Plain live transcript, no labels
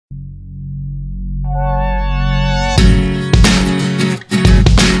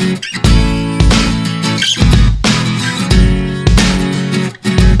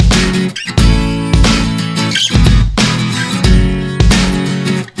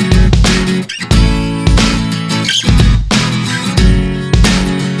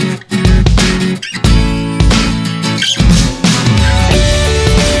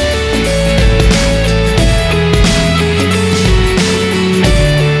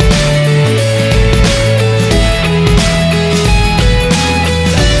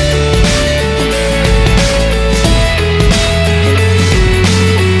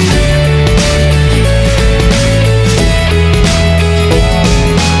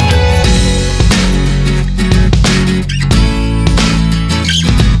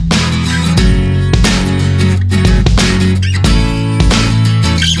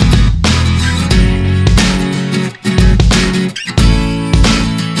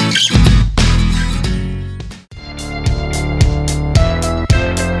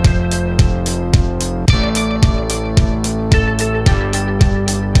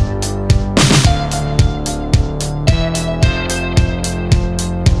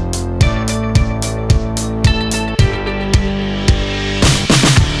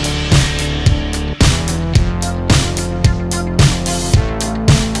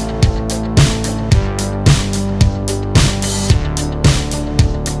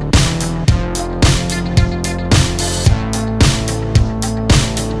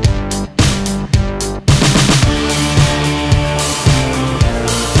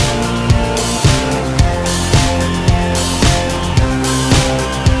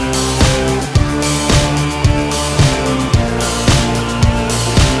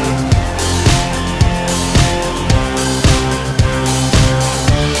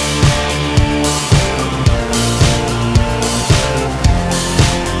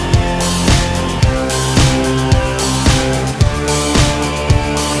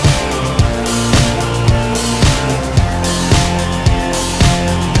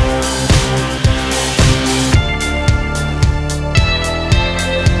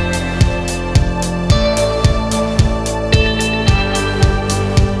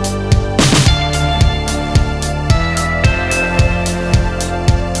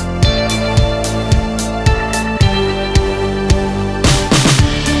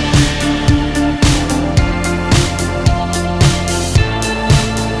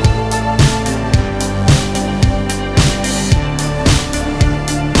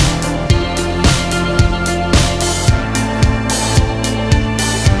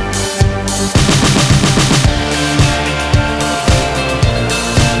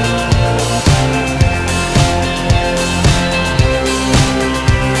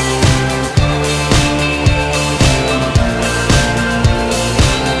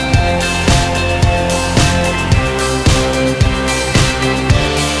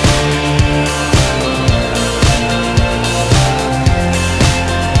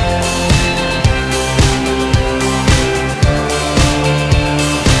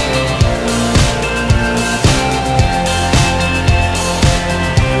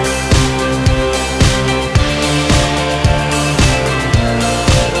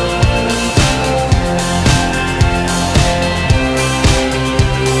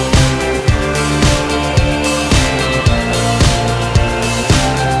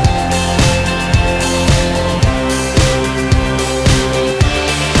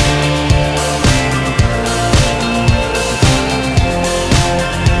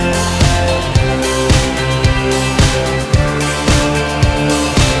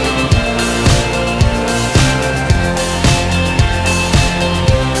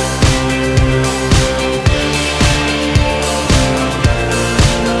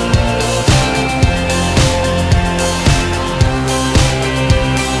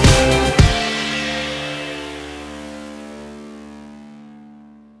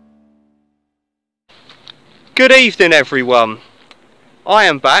Good evening everyone. I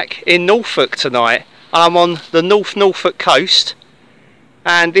am back in Norfolk tonight. I'm on the North Norfolk Coast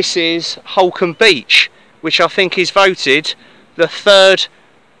and this is Holkham Beach, which I think is voted the 3rd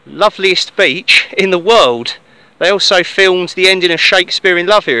loveliest beach in the world. They also filmed the ending of Shakespeare in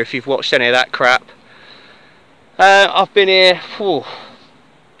Love here, if you've watched any of that crap. I've been here 2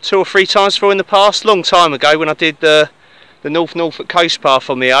 or 3 times before in the past, long time ago when I did the North Norfolk Coast path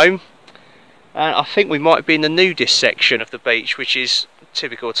on my own. And I think we might be in the Nudist section of the beach, which is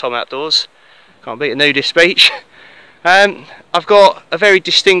typical Tom Outdoors. Can't beat a nudist beach. I've got a very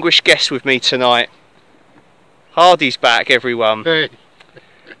distinguished guest with me tonight. Hardy's back, everyone. Hey.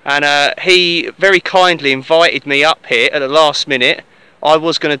 And he very kindly invited me up here at the last minute. I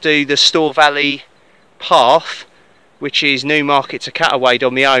was going to do the Store Valley path, which is Newmarket to Catawade,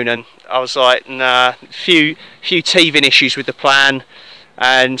 on my own, and I was like, nah, few teething issues with the plan,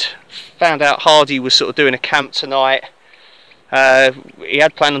 and found out Hardy was sort of doing a camp tonight. He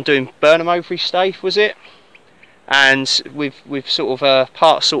had planned on doing Burnham Overy Staithe, was it? And we've sort of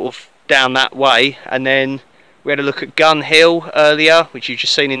parked sort of down that way, and then we had a look at Gun Hill earlier, which you've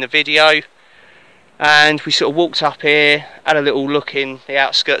just seen in the video, and we sort of walked up here, had a little look in the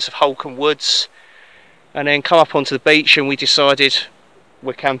outskirts of Holkham Woods, and then come up onto the beach, and we decided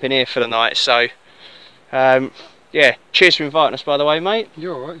we're camping here for the night. So yeah, cheers for inviting us, by the way, mate.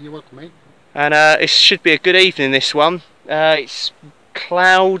 You're alright, you're welcome, mate. And it should be a good evening, this one. It's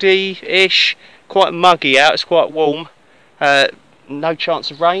cloudy-ish, quite muggy out, it's quite warm. No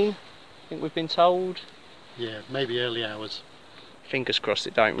chance of rain, I think we've been told. Yeah, maybe early hours. Fingers crossed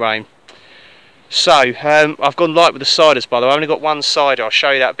it don't rain. So, I've gone light with the ciders, by the way. I've only got one cider, I'll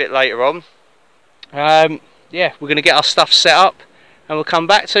show you that a bit later on. Yeah, we're going to get our stuff set up and we'll come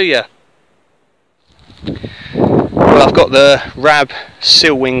back to you. Well, I've got the Rab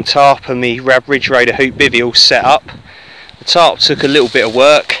Silwing tarp and the Rab Ridge Raider hoop bivvy all set up. The tarp took a little bit of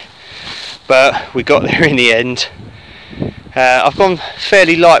work, but we got there in the end. I've gone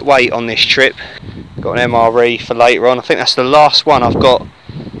fairly lightweight on this trip. Got an MRE for later on. I think that's the last one I've got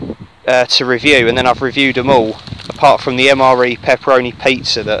to review, and then I've reviewed them all, apart from the MRE pepperoni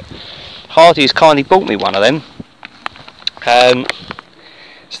pizza that Hardy has kindly bought me one of them.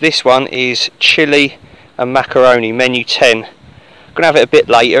 So this one is chili and macaroni, menu 10. I'm going to have it a bit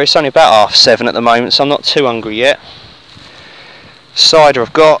later. It's only about 7:30 at the moment, so I'm not too hungry yet. Cider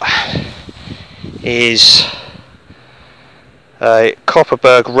I've got is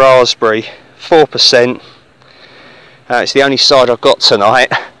Copperberg Raspberry, 4%. It's the only cider I've got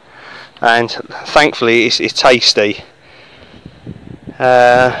tonight, and thankfully it's tasty.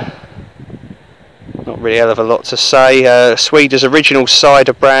 Not really a hell of a lot to say. Sweden's original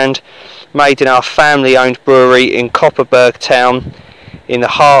cider brand, made in our family-owned brewery in Copperberg town, in the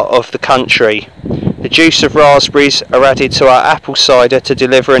heart of the country. The juice of raspberries are added to our apple cider to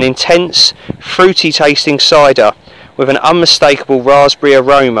deliver an intense, fruity tasting cider with an unmistakable raspberry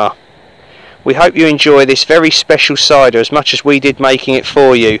aroma. We hope you enjoy this very special cider as much as we did making it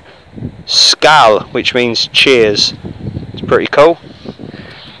for you. Skål, which means cheers. It's pretty cool.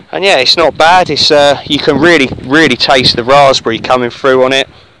 And yeah, it's not bad. It's you can really taste the raspberry coming through on it.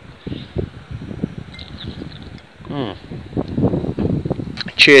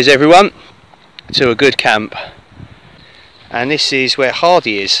 Cheers everyone to a good camp. And this is where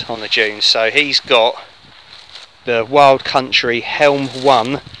Hardy is on the dunes. So he's got the Wild Country Helm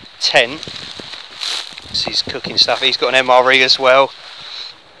 1 tent. This is cooking stuff. He's got an MRE as well.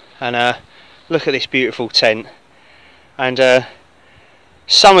 And look at this beautiful tent. And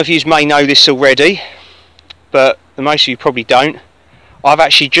some of you may know this already, but most of you probably don't. I've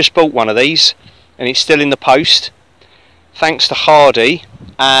actually just bought one of these, and it's still in the post, thanks to Hardy,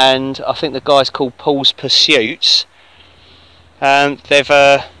 and I think the guy's called Paul's Pursuits.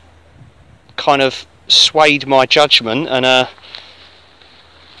 They've kind of swayed my judgment and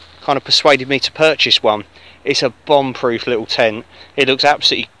kind of persuaded me to purchase one. It's a bomb-proof little tent. It looks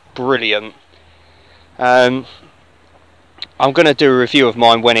absolutely brilliant. I'm going to do a review of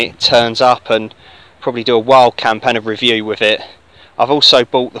mine when it turns up, and probably do a wild camp and a review with it. I've also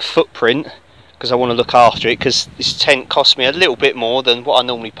bought the footprint because I want to look after it, because this tent cost me a little bit more than what I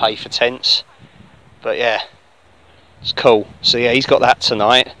normally pay for tents. But yeah, it's cool. So yeah, he's got that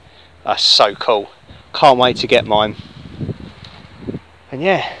tonight. That's so cool. Can't wait to get mine. And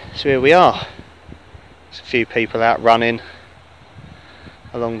yeah, so here we are. There's a few people out running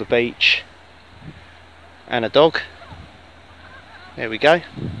along the beach, and a dog. There we go.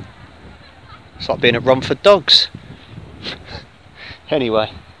 It's like being at Romford Dogs.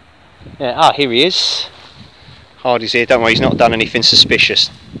 Anyway, yeah, here he is. Hardy's here. Don't worry, he's not done anything suspicious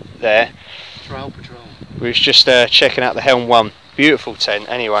there. Patrol. We was just checking out the Helm 1. Beautiful tent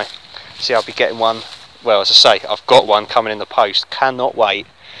anyway. See, I'll be getting one. Well, as I say, I've got one coming in the post. Cannot wait.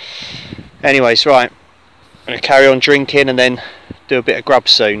 Anyways, right. I'm going to carry on drinking and then do a bit of grub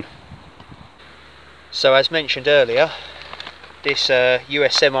soon. So as mentioned earlier, this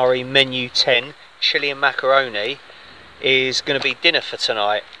USMRE Menu 10 chili and macaroni is going to be dinner for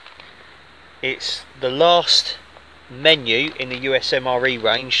tonight. It's the last menu in the USMRE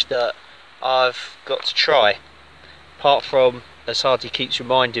range that I've got to try, apart from, as Hardy keeps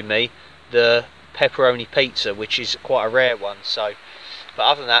reminding me, the pepperoni pizza, which is quite a rare one. So, but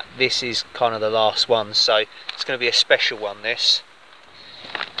other than that, this is kind of the last one, so it's going to be a special one, this.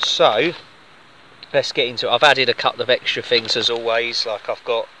 So let's get into it. I've added a couple of extra things as always, like I've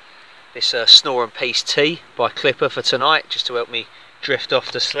got this Snore and Peace tea by Clipper for tonight, just to help me drift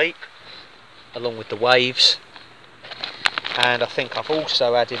off to sleep, along with the waves. And I think I've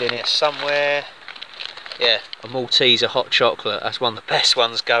also added in it somewhere, yeah, a Malteser hot chocolate. That's one of the best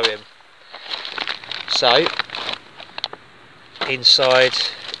ones going. So inside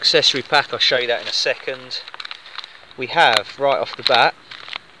accessory pack, I'll show you that in a second. We have right off the bat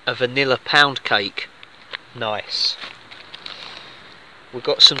a vanilla pound cake. Nice. We've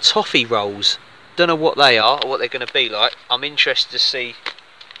got some toffee rolls. Don't know what they are or what they're going to be like. I'm interested to see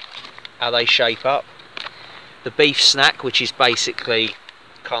how they shape up. The beef snack, which is basically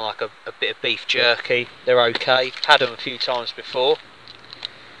kind of like a bit of beef jerky. They're okay. Had them a few times before.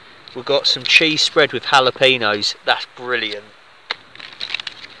 We've got some cheese spread with jalapenos. That's brilliant.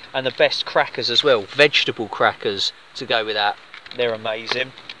 And the best crackers as well. Vegetable crackers to go with that. They're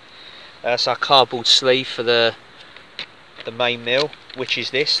amazing. That's our cardboard sleeve for the main meal, which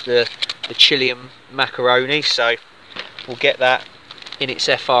is this, the chili and macaroni. So we'll get that in its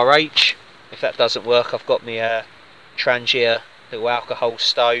FRH. If that doesn't work, I've got my Trangia little alcohol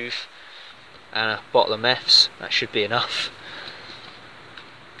stove and a bottle of meths. That should be enough.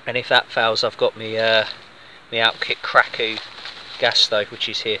 And if that fails, I've got my Outkit Kraku gas stove, which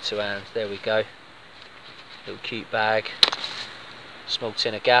is here to hand. There we go. Little cute bag. Small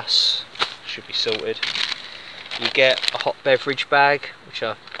tin of gas. Should be sorted. You get a hot beverage bag, which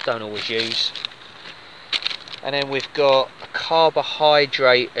I don't always use. And then we've got a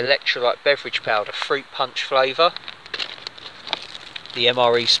carbohydrate electrolyte beverage powder, fruit punch flavour. The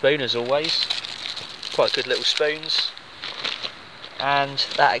MRE spoon, as always. Quite good little spoons. And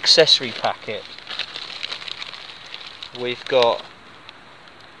that accessory packet. We've got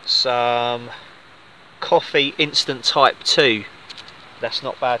some coffee instant type 2. That's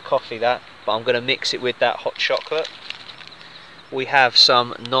not bad coffee, that, but I'm going to mix it with that hot chocolate. We have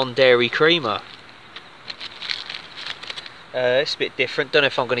some non-dairy creamer. It's a bit different, don't know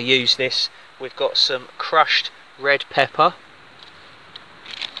if I'm going to use this. We've got some crushed red pepper.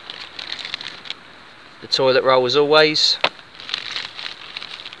 The toilet roll as always.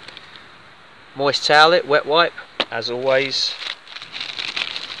 Moist towelette, wet wipe as always.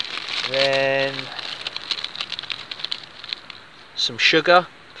 Then some sugar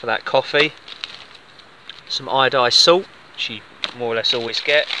for that coffee. Some iodized salt, which you more or less always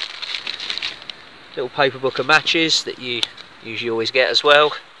get. Little paper book of matches that you usually always get as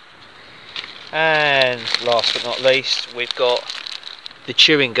well. And last but not least, we've got the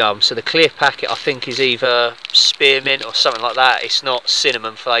chewing gum. So the clear packet I think is either spearmint or something like that. It's not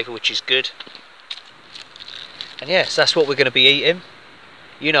cinnamon flavour, which is good. And yes, that's what we're going to be eating.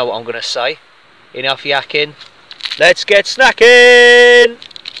 You know what I'm going to say. Enough yakking. Let's get snacking!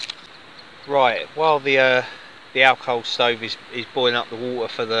 Right, while the alcohol stove is boiling up the water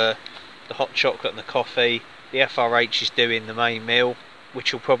for the hot chocolate and the coffee, the FRH is doing the main meal,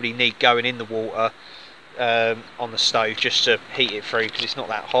 which will probably need going in the water on the stove just to heat it through because it's not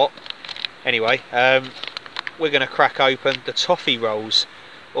that hot. Anyway, we're going to crack open the toffee rolls,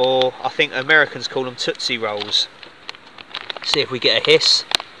 or I think Americans call them Tootsie Rolls. See if we get a hiss.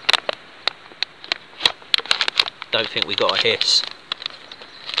 Don't think we got a hiss.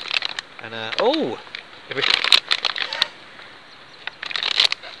 And oh,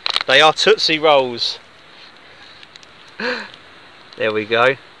 they are Tootsie Rolls. There we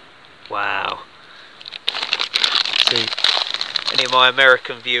go. Wow. See, any of my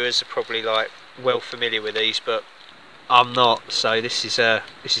American viewers are probably like well familiar with these, but I'm not. So this is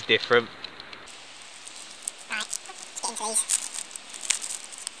different. Right, let's get into these.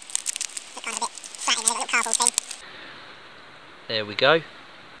 Look kind of a bit flat in there, little cardboard thing. There we go.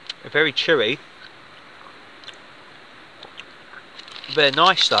 They're very chewy. They're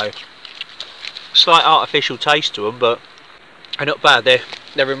nice though. Slight artificial taste to them, but they're not bad. They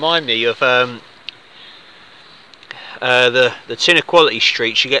remind me of the Tinner Quality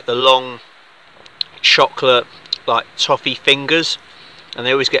Streets. You get the long chocolate like toffee fingers, and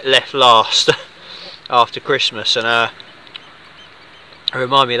they always get left last after Christmas, and they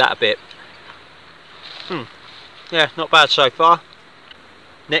remind me of that a bit. Yeah, not bad so far.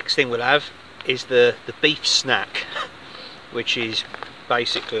 Next thing we'll have is the beef snack, which is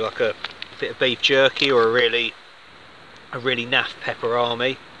basically like a bit of beef jerky or a really naff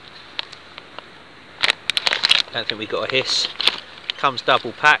pepperami. Don't think we got a hiss. Comes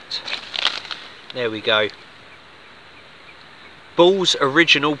double packed. There we go. Ball's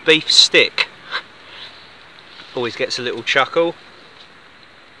original beef stick. Always gets a little chuckle.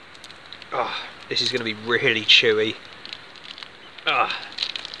 Oh, this is going to be really chewy. Oh.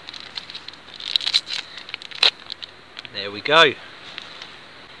 There we go.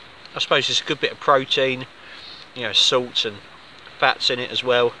 I suppose there's a good bit of protein, you know, salts and fats in it as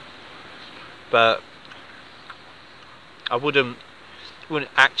well, but I wouldn't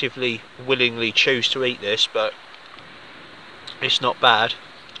actively, willingly choose to eat this, but it's not bad.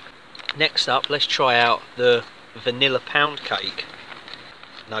 Next up, let's try out the vanilla pound cake.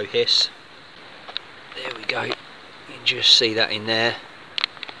 No hiss. There we go. You can just see that in there.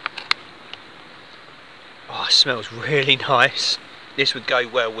 Oh, it smells really nice. This would go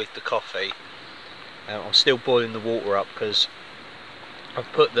well with the coffee. I'm still boiling the water up because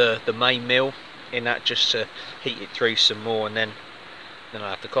I've put the main meal in that just to heat it through some more, and then I'll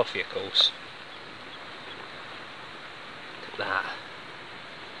have the coffee, of course. Look at that.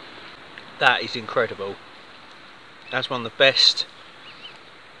 That is incredible. That's one of the best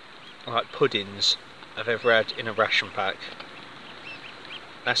like puddings I've ever had in a ration pack.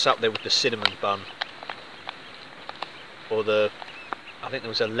 That's up there with the cinnamon bun, or I think there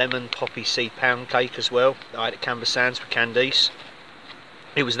was a lemon poppy seed pound cake as well that I had at Canberra Sands with Candice.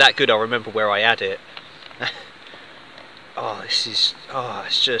 It was that good. I remember where I had it.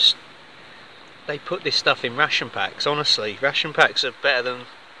 It's just, they put this stuff in ration packs. Honestly, ration packs are better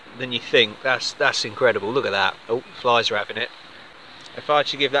than you think. That's incredible. Look at that. Oh, flies are having it. If I had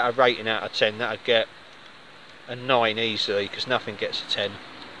to give that a rating out of 10, that'd get a 9 easily, because nothing gets a 10.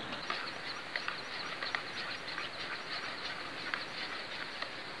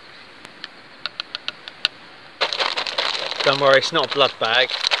 Don't worry, it's not a blood bag.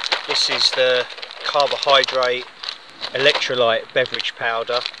 This is the carbohydrate electrolyte beverage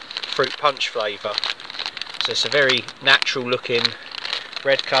powder, fruit punch flavour. So it's a very natural looking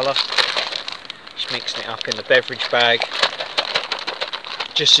red colour. Just mixing it up in the beverage bag,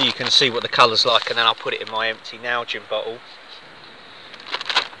 just so you can see what the colour's like, and then I'll put it in my empty Nalgene bottle,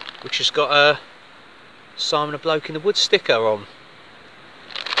 which has got a Simon a Bloke in the Wood sticker on.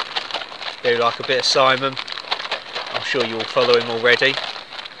 Do like a bit of Simon. I'm sure you all follow him already,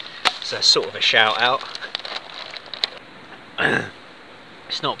 so that's sort of a shout out.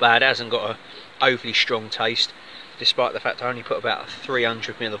 It's not bad. It hasn't got a overly strong taste, despite the fact I only put about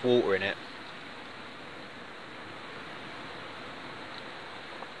 300 ml of water in it.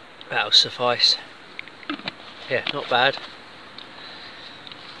 That'll suffice. Yeah, not bad.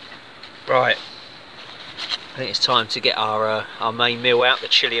 Right, I think it's time to get our main meal out, the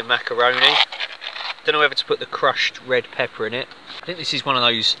chilli and macaroni. Don't know whether to put the crushed red pepper in it. I think this is one of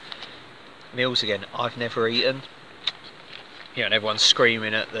those meals again I've never eaten. You know, and everyone's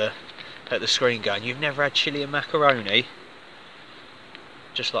screaming at the screen going, "You've never had chilli and macaroni?"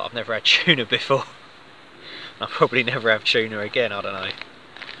 Just like I've never had tuna before. I'll probably never have tuna again, I don't know.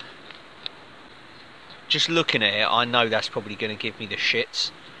 Just looking at it, I know that's probably going to give me the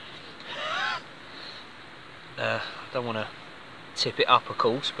shits. I don't want to tip it up, of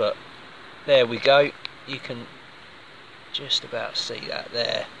course, but there we go. You can just about see that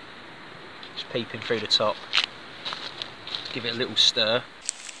there. Just peeping through the top. Give it a little stir.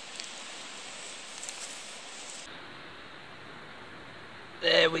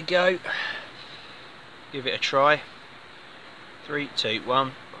 There we go. Give it a try. 3, 2,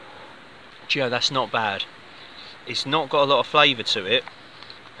 1. Gee, that's not bad. It's not got a lot of flavour to it,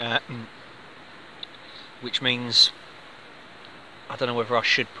 which means I don't know whether I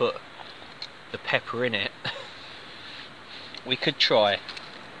should put the pepper in it. We could try.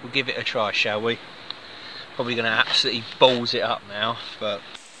 We'll give it a try, shall we? Probably going to absolutely balls it up now, but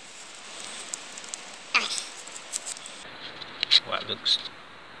well, that looks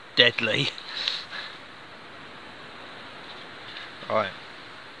deadly. Right,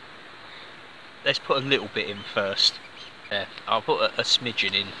 let's put a little bit in first. Yeah, I'll put a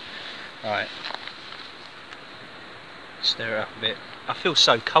smidgen in. Right, stir it up a bit. I feel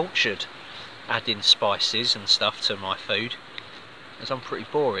so cultured adding spices and stuff to my food, as I'm pretty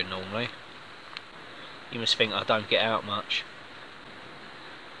boring normally. You must think I don't get out much.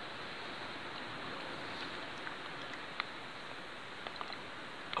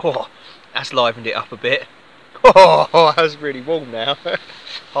 Oh, that's livened it up a bit. Oh, that's really warm now.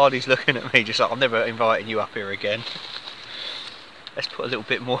 Hardy's looking at me just like, I'm never inviting you up here again. Let's put a little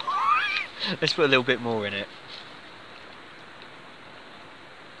bit more. Let's put a little bit more in it.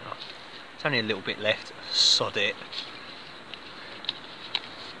 Oh, it's only a little bit left. Sod it.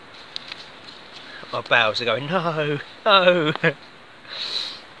 My bowels are going, no, no.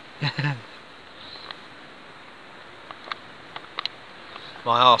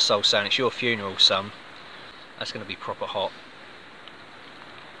 My arsehole saying, it's your funeral, son. That's going to be proper hot.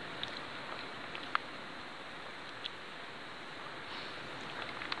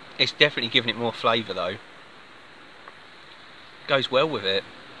 It's definitely giving it more flavour though. Goes well with it.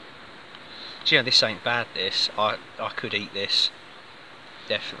 Do you know, this ain't bad, this. I could eat this.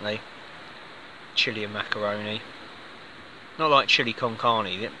 Definitely. Chili and macaroni. Not like chili con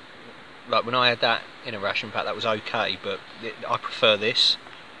carne. Like when I had that in a ration pack, that was okay, but I prefer this.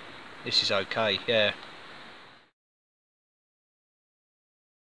 This is okay, yeah.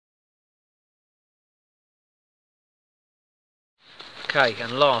 Okay,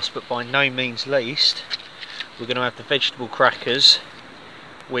 and last but by no means least, we're going to have the vegetable crackers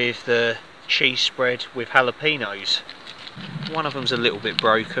with the cheese spread with jalapenos. One of them's a little bit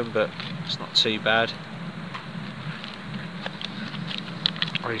broken, but it's not too bad.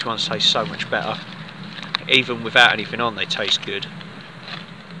 Oh, these ones taste so much better. Even without anything on, they taste good.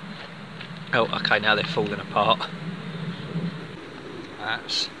 Oh, okay, now they're falling apart.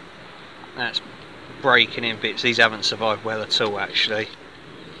 That's breaking in bits. These haven't survived well at all, actually.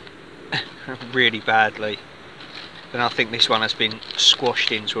 Really badly. And I think this one has been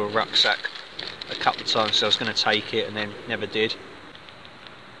squashed into a rucksack a couple of times, so I was going to take it and then never did.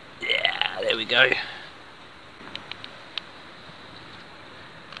 Yeah, there we go.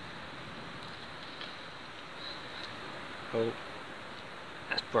 Oh,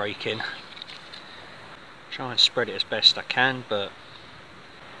 that's breaking. Try and spread it as best I can, but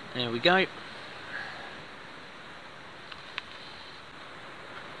there we go.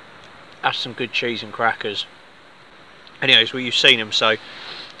 That's some good cheese and crackers. Anyways, well, you've seen them, so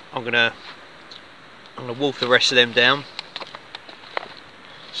I'm gonna wolf the rest of them down.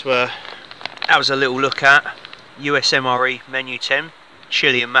 So that was a little look at USMRE menu 10,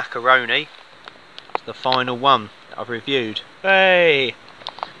 chili and macaroni. It's the final one that I've reviewed. Hey!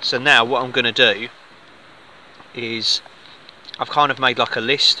 So now what I'm gonna do is I've kind of made like a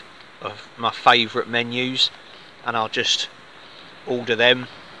list of my favourite menus, and I'll just order them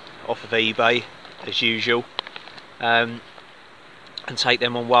off of eBay as usual, and take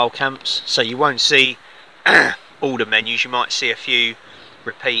them on wild camps. So you won't see all the menus, you might see a few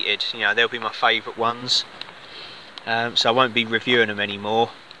repeated. You know, they'll be my favourite ones, so I won't be reviewing them anymore.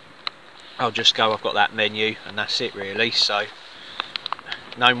 I'll just go, I've got that menu and that's it really. So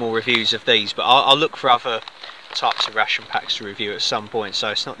no more reviews of these, but I'll look for other types of ration packs to review at some point, so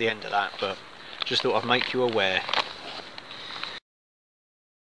it's not the end of that, but just thought I'd make you aware.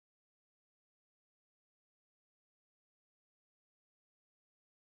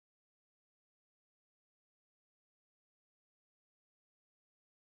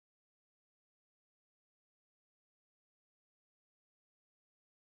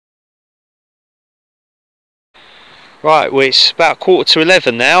 Right, well, it's about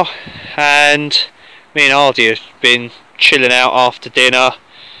 11:15 now, and me and Hardy have been chilling out after dinner,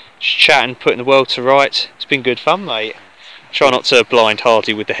 just chatting, putting the world to rights. It's been good fun, mate. Try not to blind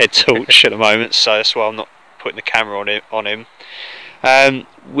Hardy with the head torch at the moment, so that's why I'm not putting the camera on him.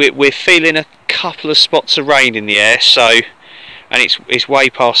 We're feeling a couple of spots of rain in the air, so, and it's way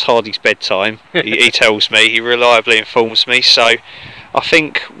past Hardy's bedtime. He tells me, he reliably informs me, so I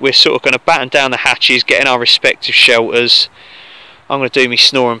think we're sort of going to batten down the hatches, get in our respective shelters. I'm going to do my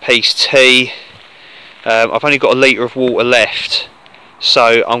snore and peace tea. I've only got a litre of water left,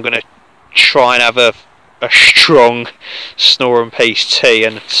 so I'm going to try and have a strong snore and peace tea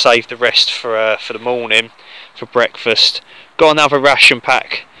and save the rest for the morning, for breakfast. Got another ration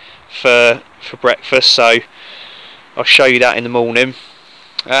pack for breakfast, so I'll show you that in the morning.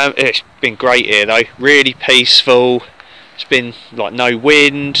 It's been great here though, really peaceful. It's been like no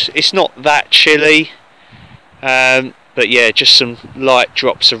wind, it's not that chilly, but yeah, just some light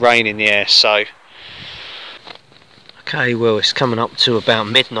drops of rain in the air. So okay, well, it's coming up to about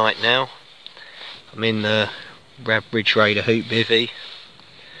midnight now. I'm in the Radbridge Raider Hoop Bivvy.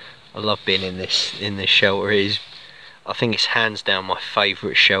 I love being in this shelter. I think it's hands down my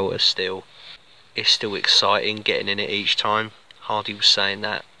favourite shelter still. It's still exciting getting in it each time. Hardy was saying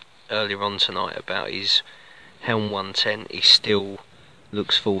that earlier on tonight about his Helm 110. He still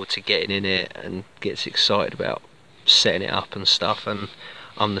looks forward to getting in it and gets excited about setting it up and stuff, and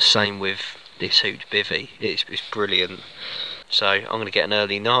I'm the same with this hooped bivvy. It's brilliant. So I'm going to get an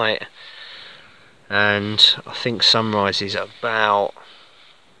early night, and I think sunrise is about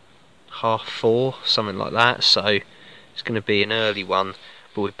 4:30, something like that, so it's going to be an early one.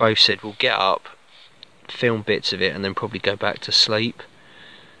 But we both said we'll get up, film bits of it, and then probably go back to sleep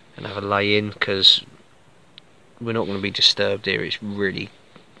and have a lay in, because we're not going to be disturbed here. It's really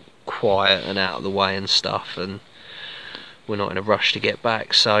quiet and out of the way and stuff, and we're not in a rush to get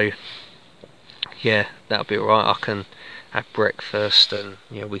back, so yeah, that'll be alright. I can have breakfast, and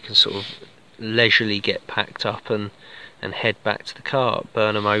we can sort of leisurely get packed up and head back to the car at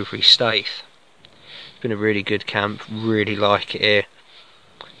Burnham Overy Staithe. It's been a really good camp, really like it here.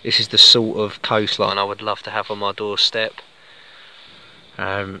 This is the sort of coastline I would love to have on my doorstep.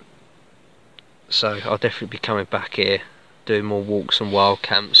 So I'll definitely be coming back here, doing more walks and wild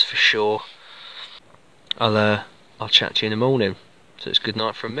camps for sure. I'll chat to you in the morning. So it's good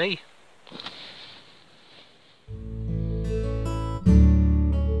night from me.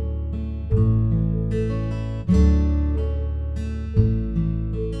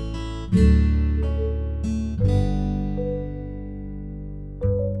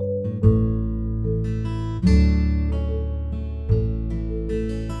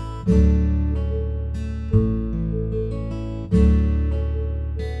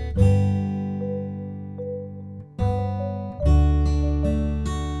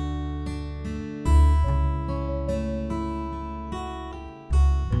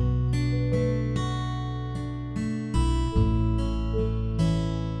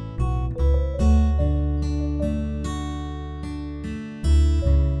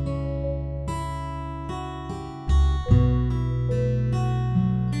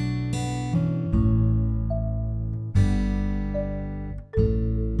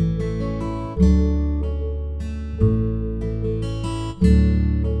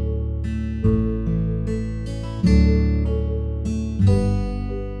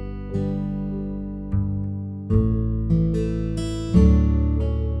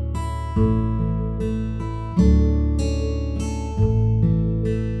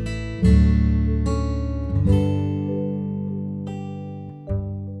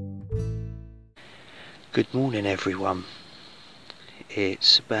 Good morning everyone.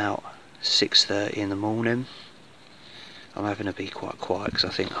 It's about 6:30 in the morning. I'm having to be quite quiet because I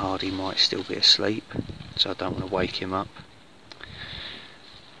think Hardy might still be asleep, so I don't want to wake him up.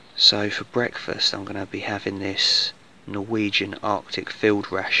 So for breakfast I'm going to be having this Norwegian Arctic field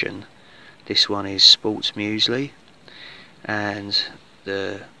ration. This one is sports muesli, and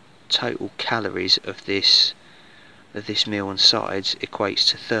the total calories of this meal and sides equates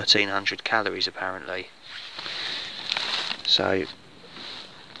to 1300 calories apparently. So it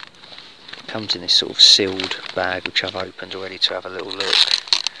comes in this sort of sealed bag, which I've opened already to have a little look,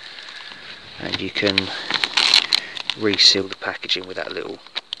 and you can reseal the packaging with that little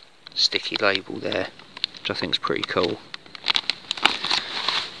sticky label there, which I think is pretty cool.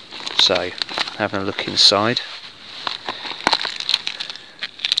 So having a look inside,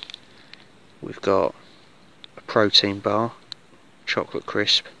 we've got a protein bar, chocolate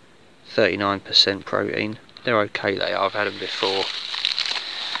crisp, 39% protein. They're okay, they are. I've had them before.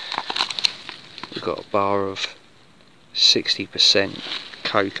 We've got a bar of 60%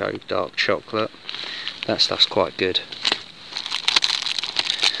 cocoa dark chocolate. That stuff's quite good.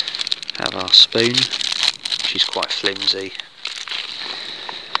 Have our spoon, which is quite flimsy.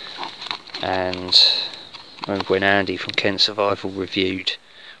 And I remember when Andy from Kent Survival reviewed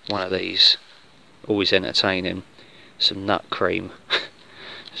one of these, always entertaining, some nut cream.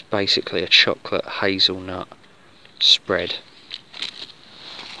 It's basically a chocolate hazelnut spread.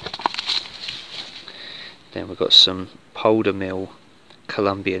 Then we've got some Polder Mill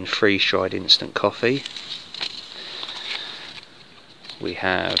Colombian freeze-dried instant coffee. We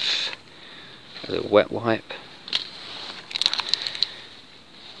have a little wet wipe,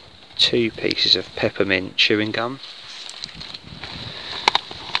 2 pieces of peppermint chewing gum,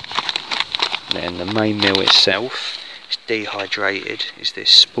 and then the main meal itself, dehydrated, is this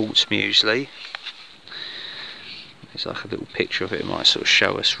sports muesli. There's like a little picture of it. It might sort of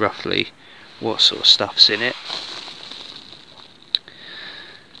show us roughly what sort of stuff's in it.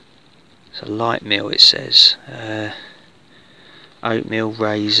 It's a light meal, it says. Oatmeal,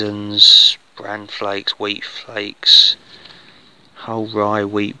 raisins, bran flakes, wheat flakes, whole rye,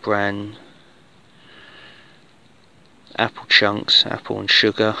 wheat bran, apple chunks, apple and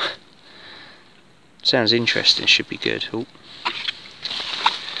sugar. Sounds interesting, should be good. Ooh.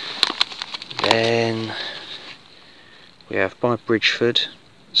 Then we have by Bridgeford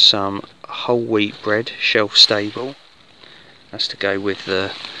some whole wheat bread, shelf stable. That's to go with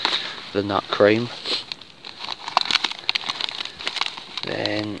the nut cream.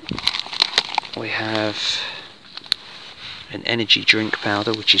 Then we have an energy drink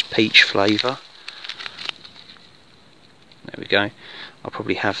powder, which is peach flavour. There we go. I'll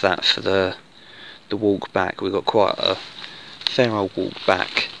probably have that for the walk back. We've got quite a fair old walk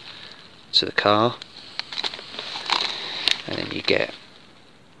back to the car. And then you get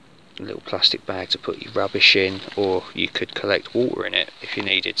a little plastic bag to put your rubbish in, or you could collect water in it if you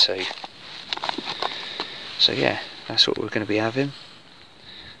needed to. So yeah, that's what we're going to be having.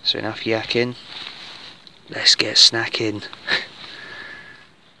 So enough yakking, let's get snacking.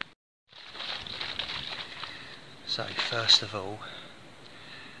 So first of all,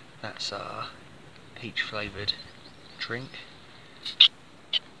 that's our peach flavoured drink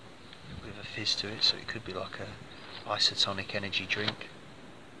with a fizz to it, so it could be like a isotonic energy drink.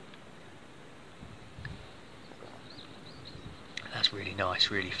 That's really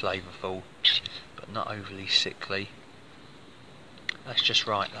nice, really flavourful, but not overly sickly. That's just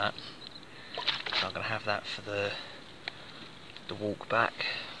right, that. So I'm going to have that for the walk back.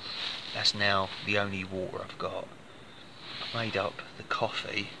 That's now the only water I've got. I've made up the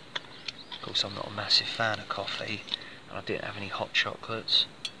coffee. Of course, I'm not a massive fan of coffee, and I didn't have any hot chocolates.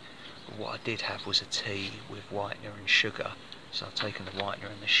 But what I did have was a tea with whitener and sugar. So I've taken the whitener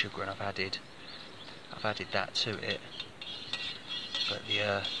and the sugar and I've added that to it. But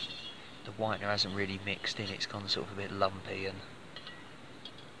the whitener hasn't really mixed in. It's gone sort of a bit lumpy and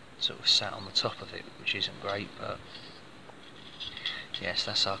sort of sat on the top of it, which isn't great. But yes,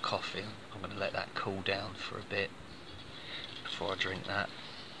 that's our coffee. I'm going to let that cool down for a bit before I drink that.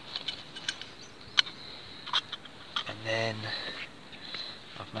 And then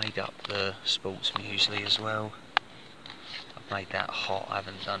I've made up the sports muesli as well. I've made that hot. I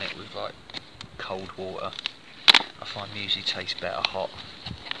haven't done it with like cold water. I find muesli tastes better hot.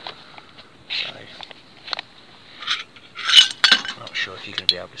 So I'm not sure if you're going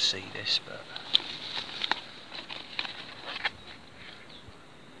to be able to see this, but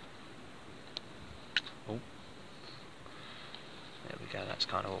oh, there we go. That's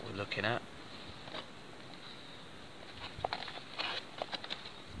kind of what we're looking at.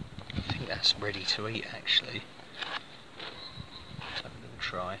 I think that's ready to eat actually. Let's have a little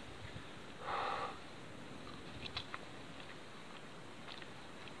try.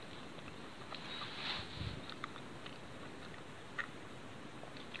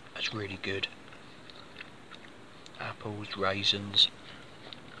 That's really good. Apples, raisins.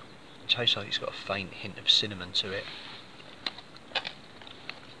 It tastes like it's got a faint hint of cinnamon to it.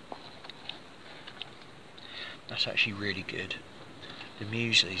 That's actually really good. The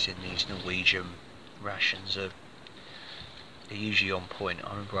mueslis in these Norwegian rations are usually on point.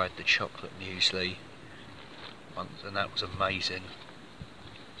 I remember I had the chocolate muesli once and that was amazing.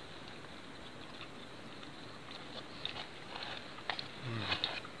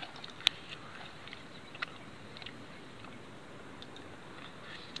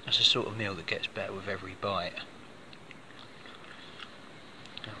 That's the sort of meal that gets better with every bite.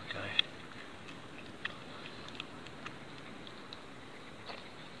 There we go.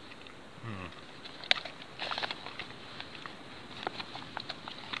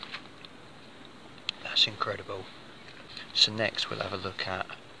 That's incredible. So next we'll have a look at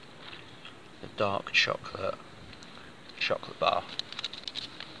the dark chocolate bar.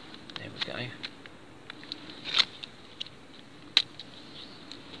 There we go.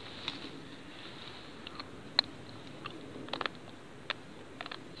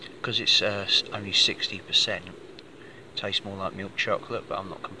 Because it's only 60%, tastes more like milk chocolate, but I'm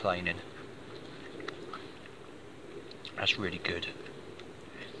not complaining. That's really good.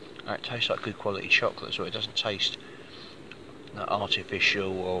 It tastes like good quality chocolate, so it doesn't taste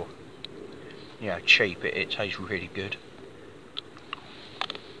artificial or cheap. It tastes really good.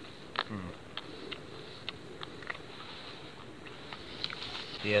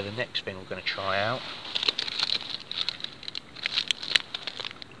 Yeah, the next thing we're going to try out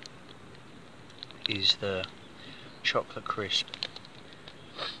is the chocolate crisp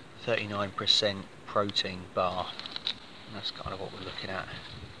 39% protein bar. And that's kind of what we're looking at.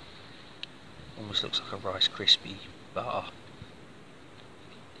 Almost looks like a Rice Krispie bar.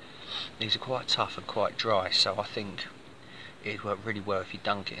 These are quite tough and quite dry, so I think it'd work really well if you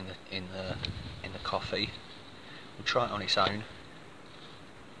dunk it in the coffee. We'll try it on its own.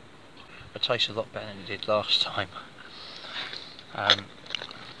 It tastes a lot better than it did last time.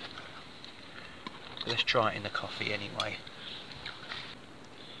 Let's try it in the coffee anyway.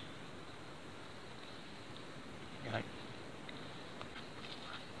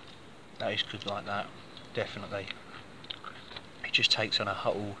 That is good like that, definitely. It just takes on a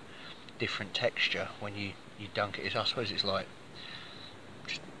whole different texture when you dunk it. I suppose it's like,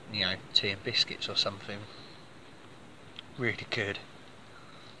 just, you know, tea and biscuits or something. Really good.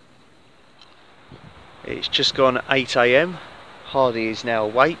 It's just gone 8 AM. Hardy is now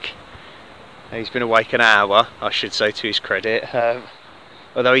awake. He's been awake an hour, I should say, to his credit.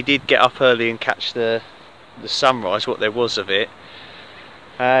 Although he did get up early and catch the sunrise, what there was of it.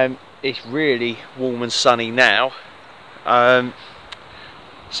 It's really warm and sunny now.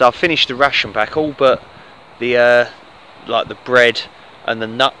 So I've finished the ration pack, all but the like the bread and the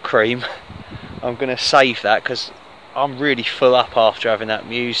nut cream. I'm going to save that because I'm really full up after having that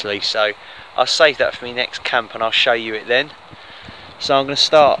muesli, so I'll save that for my next camp and I'll show you it then. So I'm going to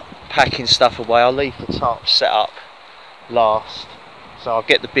start packing stuff away. I'll leave the tarp set up last, so I'll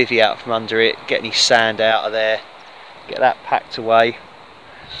get the bivvy out from under it, get any sand out of there, get that packed away.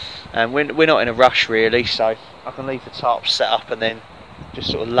 And we're not in a rush really, so I can leave the tarp set up and then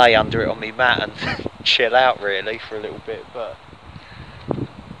just sort of lay under it on my mat and chill out really for a little bit. But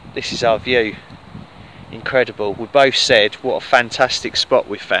this is our view. Incredible. We both said what a fantastic spot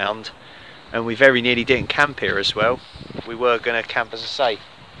we found, and we very nearly didn't camp here as well. We were going to camp, as I say,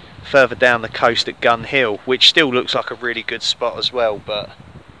 further down the coast at Gun Hill, which still looks like a really good spot as well, but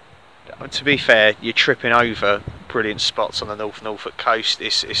to be fair, you're tripping over brilliant spots on the North Norfolk coast.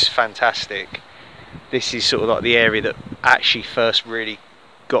 It's fantastic. This is sort of like the area that actually first really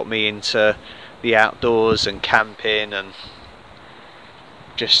got me into the outdoors and camping, and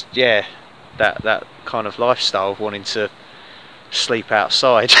just, yeah, that kind of lifestyle of wanting to sleep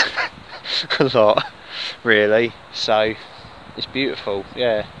outside a lot really. So it's beautiful.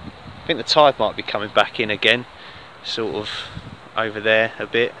 Yeah, I think the tide might be coming back in again, sort of over there a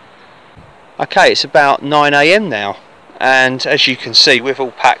bit. Okay, it's about 9 AM now, and as you can see, we've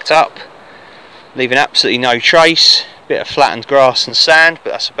all packed up, leaving absolutely no trace. Bit of flattened grass and sand,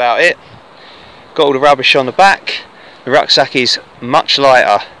 but that's about it. Got all the rubbish on the back. The rucksack is much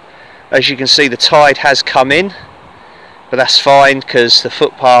lighter. As you can see, the tide has come in, but that's fine because the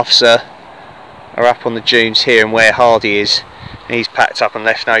footpaths are up on the dunes here and where Hardy is, and he's packed up and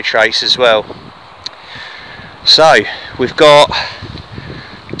left no trace as well. So we've got,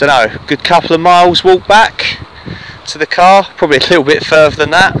 I don't know, a good couple of miles walk back to the car, probably a little bit further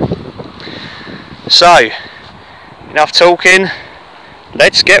than that. So enough talking,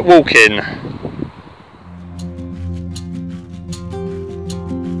 let's get walking.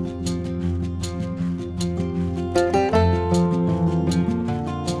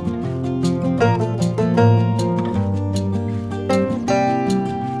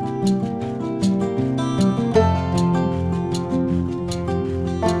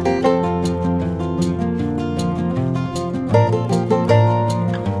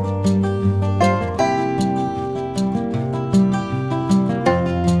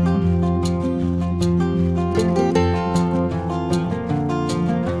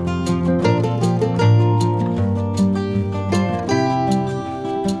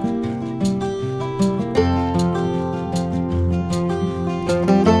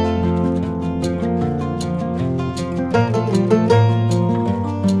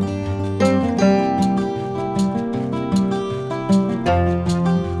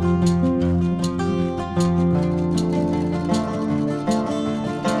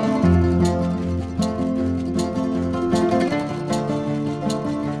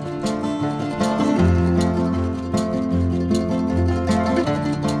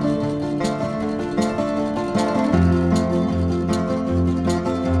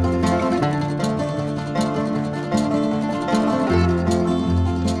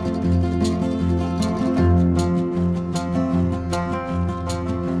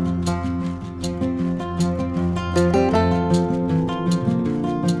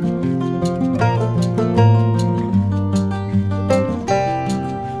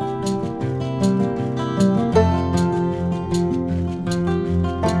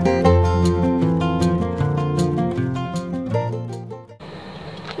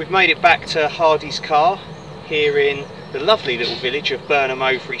 Made it back to Hardy's car here in the lovely little village of Burnham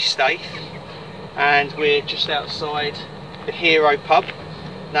Overy Staithe, and we're just outside the Hero pub,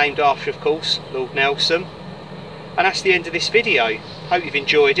 named after, of course, Lord Nelson. And that's the end of this video. Hope you've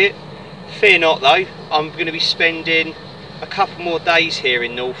enjoyed it. Fear not though, I'm going to be spending a couple more days here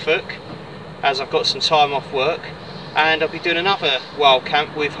in Norfolk as I've got some time off work, and I'll be doing another wild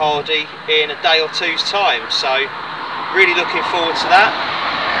camp with Hardy in a day or two's time, so really looking forward to that.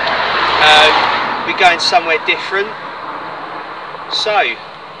 We're going somewhere different. So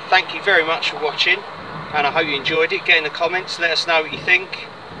thank you very much for watching, and I hope you enjoyed it. Get in the comments, let us know what you think,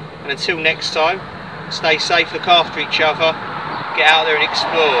 And until next time, stay safe, look after each other, get out there and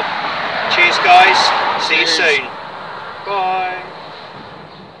explore. Cheers guys, see you soon. Bye.